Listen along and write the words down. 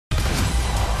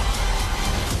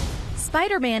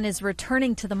Spider-Man is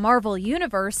returning to the Marvel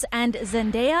Universe, and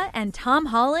Zendaya and Tom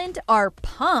Holland are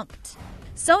pumped.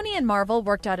 Sony and Marvel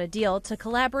worked out a deal to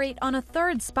collaborate on a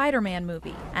third Spider-Man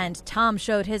movie, and Tom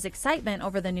showed his excitement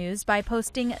over the news by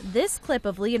posting this clip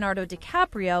of Leonardo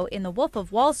DiCaprio in The Wolf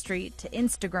of Wall Street to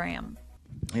Instagram.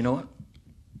 You know what?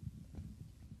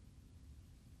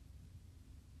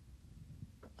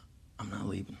 I'm not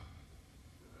leaving.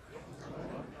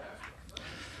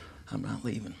 I'm not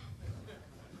leaving.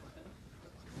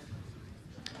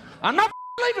 I'm not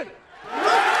leaving!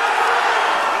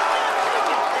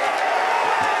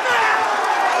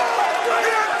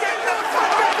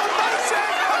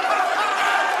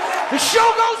 The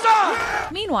show goes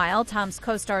on! Meanwhile, Tom's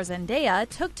co-star Zendaya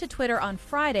took to Twitter on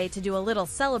Friday to do a little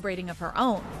celebrating of her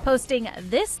own, posting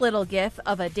this little gif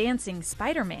of a dancing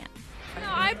Spider-Man. No,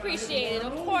 I appreciate it,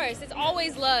 of course. It's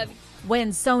always love.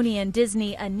 When Sony and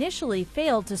Disney initially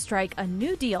failed to strike a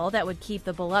new deal that would keep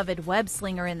the beloved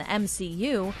web-slinger in the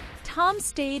MCU, Tom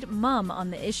stayed mum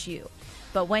on the issue.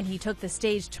 But when he took the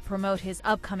stage to promote his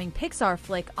upcoming Pixar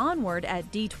flick Onward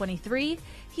at D23,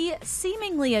 he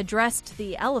seemingly addressed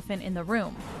the elephant in the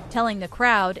room, telling the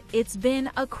crowd, "It's been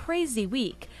a crazy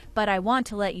week, but I want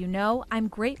to let you know I'm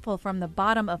grateful from the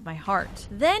bottom of my heart."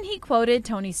 Then he quoted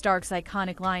Tony Stark's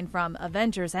iconic line from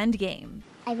Avengers Endgame.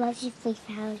 I love you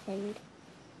 3,000.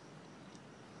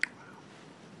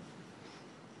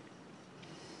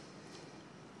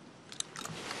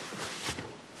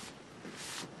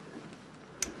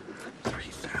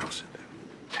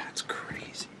 That's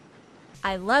crazy.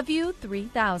 I love you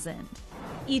 3,000.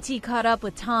 E.T. caught up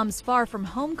with Tom's Far From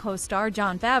Home co-star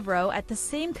Jon Favreau at the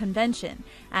same convention,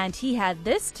 and he had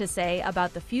this to say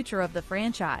about the future of the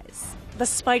franchise. The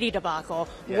Spidey debacle.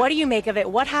 Yeah. What do you make of it?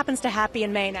 What happens to Happy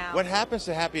in May now? What happens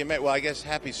to Happy in May? Well, I guess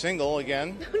Happy's single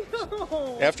again.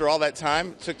 No. After all that time,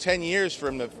 it took 10 years for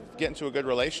him to get into a good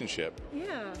relationship.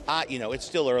 Yeah. It's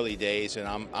still early days, and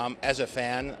I'm as a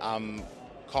fan, I'm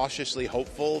cautiously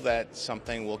hopeful that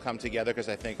something will come together because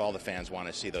I think all the fans want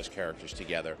to see those characters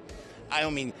together. I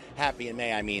don't mean Happy in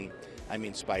May. I mean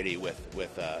Spidey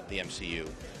with the MCU.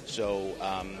 So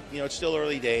it's still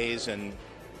early days, and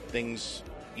things.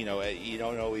 You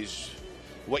don't always.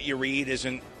 What you read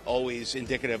isn't always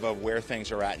indicative of where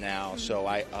things are at now. So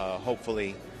I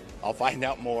hopefully I'll find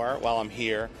out more while I'm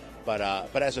here. But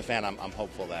as a fan, I'm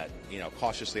hopeful that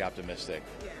cautiously optimistic,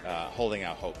 holding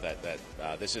out hope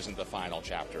that this isn't the final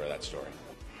chapter of that story.